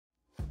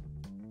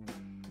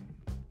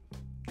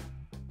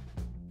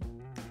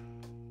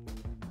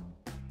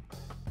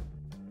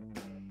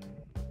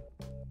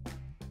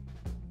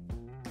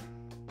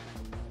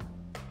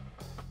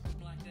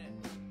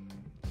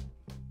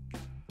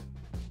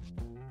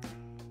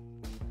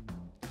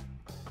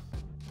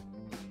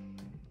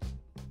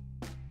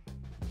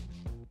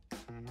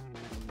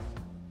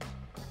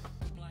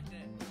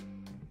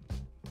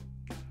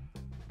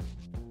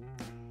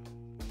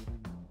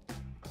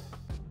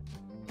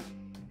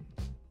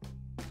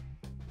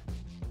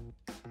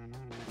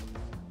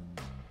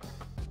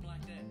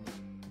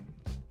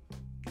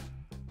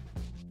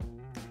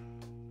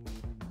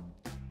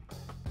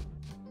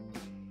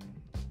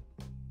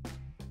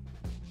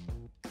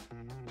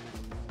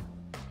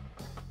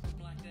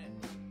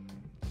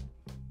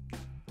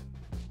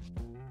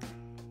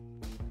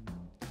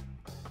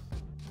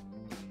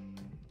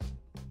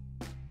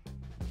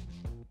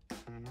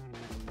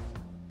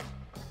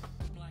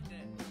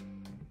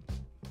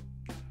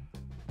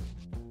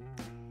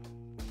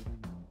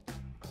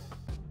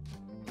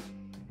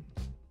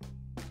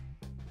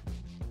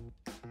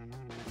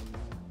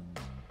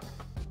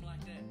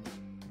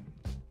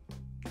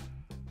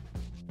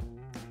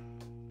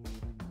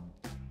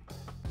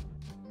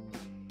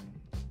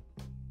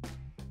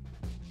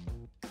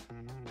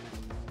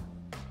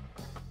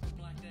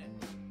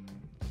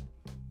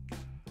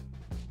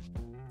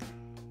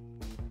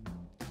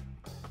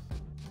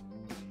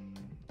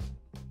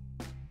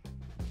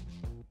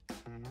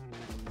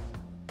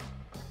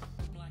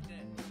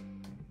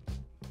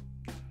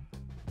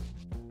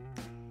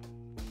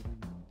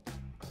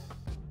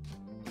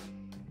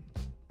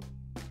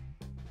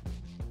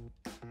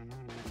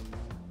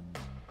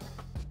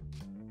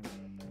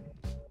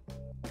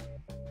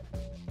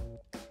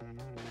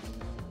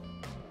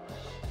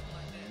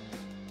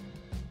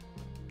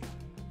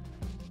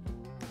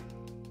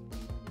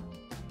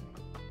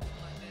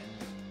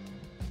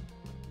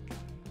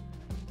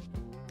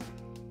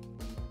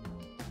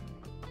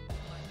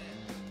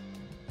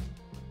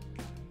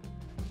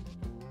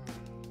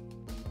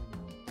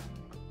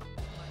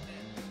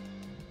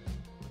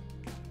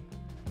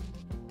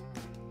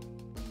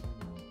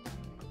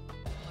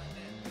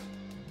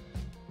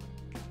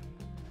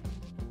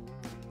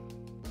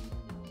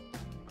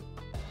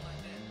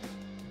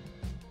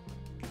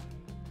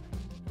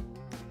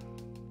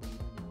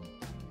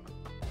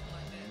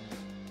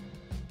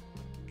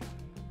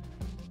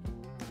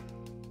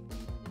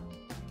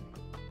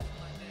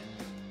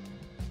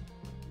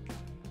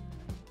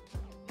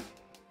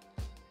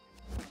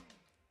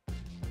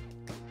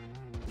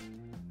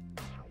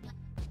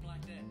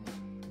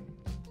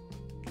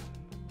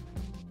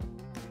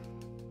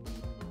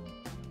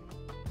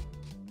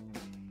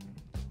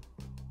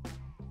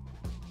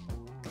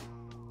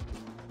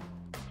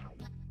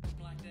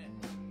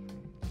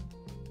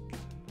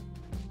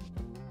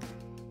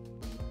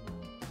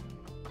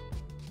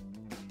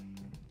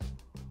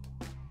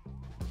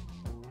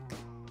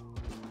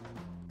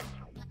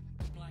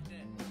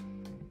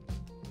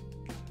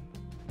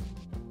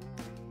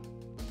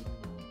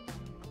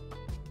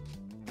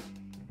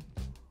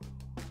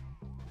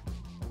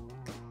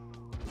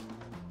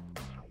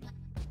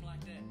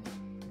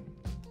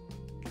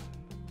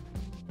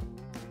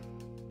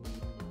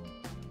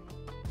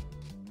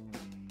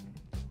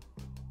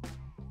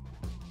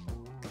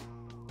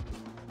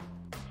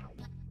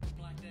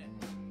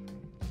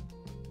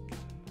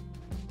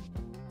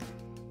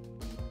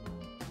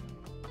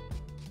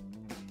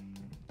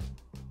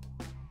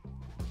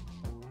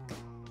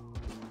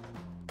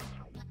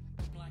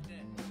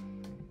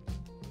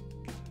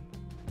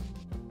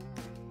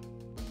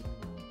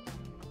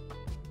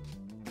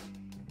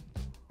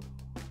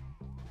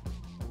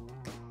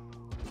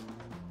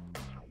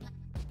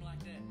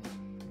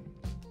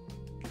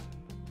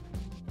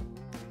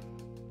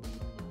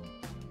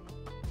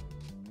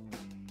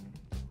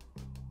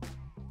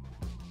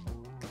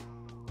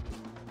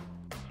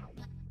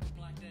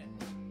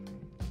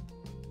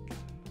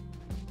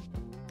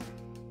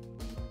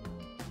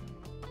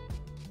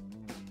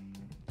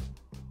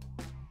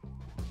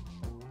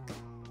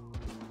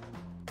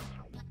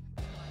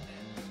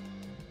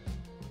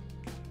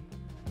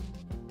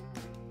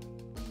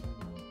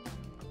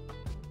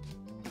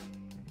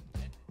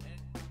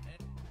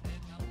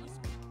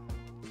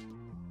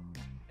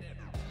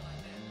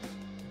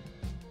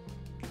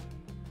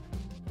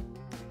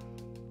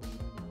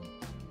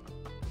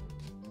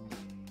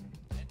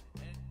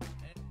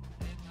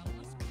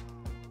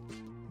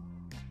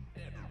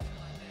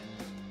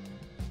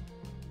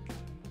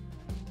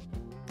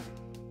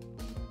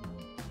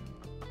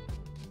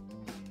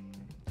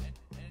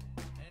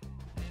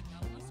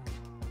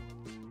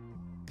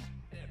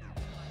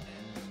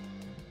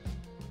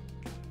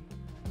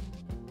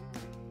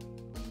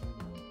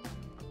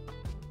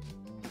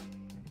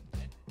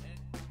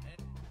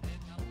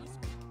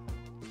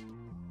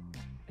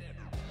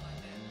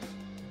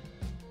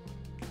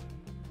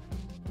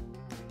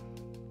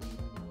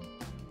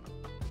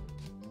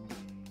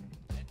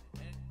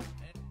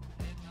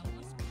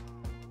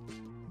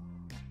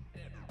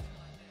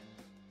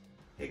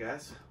Hey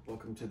guys,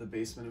 welcome to the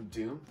Basement of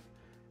Doom.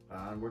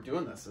 We're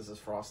doing this. This is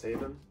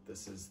Frosthaven.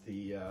 This is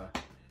the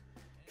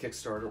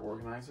Kickstarter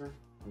organizer.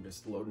 I'm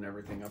just loading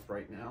everything up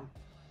right now.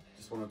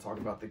 Just want to talk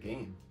about the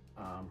game.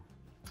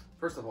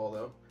 First of all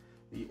though,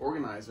 the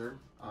organizer,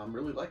 I'm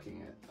really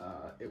liking it.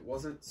 It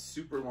wasn't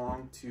super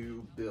long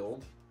to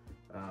build.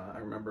 I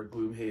remember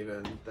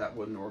Gloomhaven, that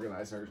wooden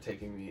organizer,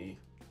 taking me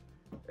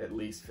at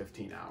least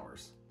 15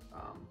 hours.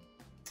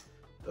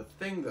 The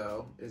thing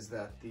though is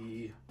that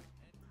the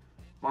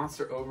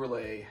monster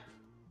overlay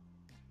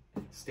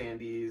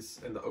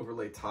standees and the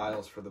overlay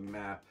tiles for the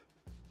map,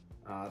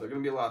 they're going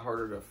to be a lot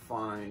harder to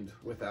find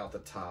without the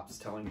tops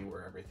telling you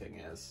where everything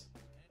is.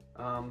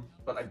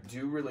 But I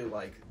do really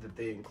like that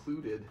they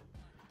included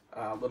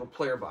little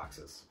player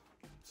boxes,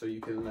 so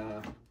you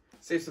can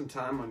save some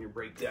time on your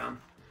breakdown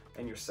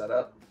and your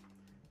setup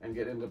and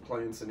get into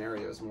playing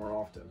scenarios more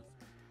often.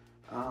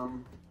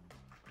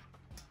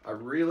 I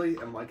really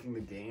am liking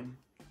the game.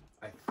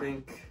 I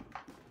think,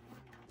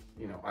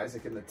 you know,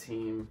 Isaac and the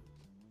team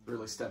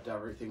really stepped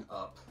everything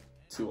up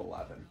to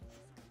 11.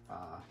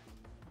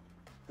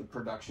 The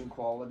production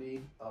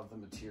quality of the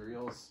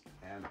materials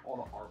and all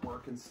the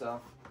artwork and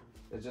stuff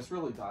is just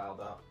really dialed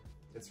up.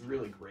 It's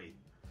really great.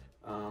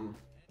 I'm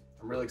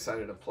really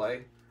excited to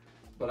play,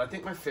 but I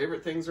think my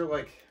favorite things are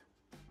like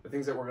the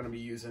things that we're going to be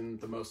using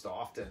the most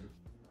often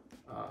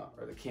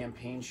are the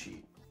campaign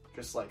sheet.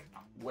 Just like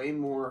way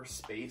more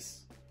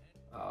space,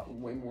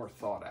 way more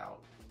thought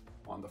out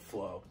on the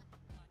flow.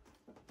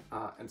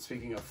 And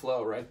speaking of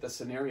flow, right, the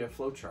scenario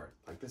flow chart,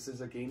 like this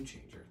is a game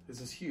changer. This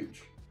is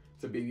huge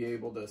to be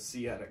able to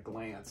see at a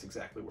glance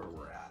exactly where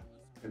we're at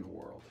in the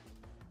world.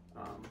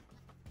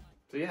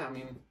 So yeah, I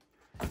mean,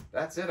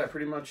 that's it. I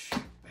pretty much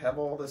have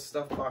all this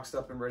stuff boxed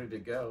up and ready to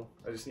go.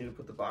 I just need to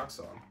put the box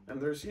on.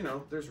 And there's, you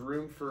know, there's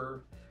room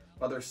for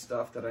other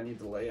stuff that I need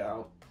to lay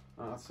out.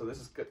 So this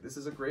is good. This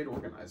is a great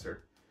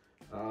organizer.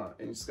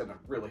 And it's gonna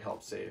really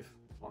help save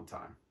on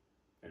time.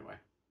 Anyway.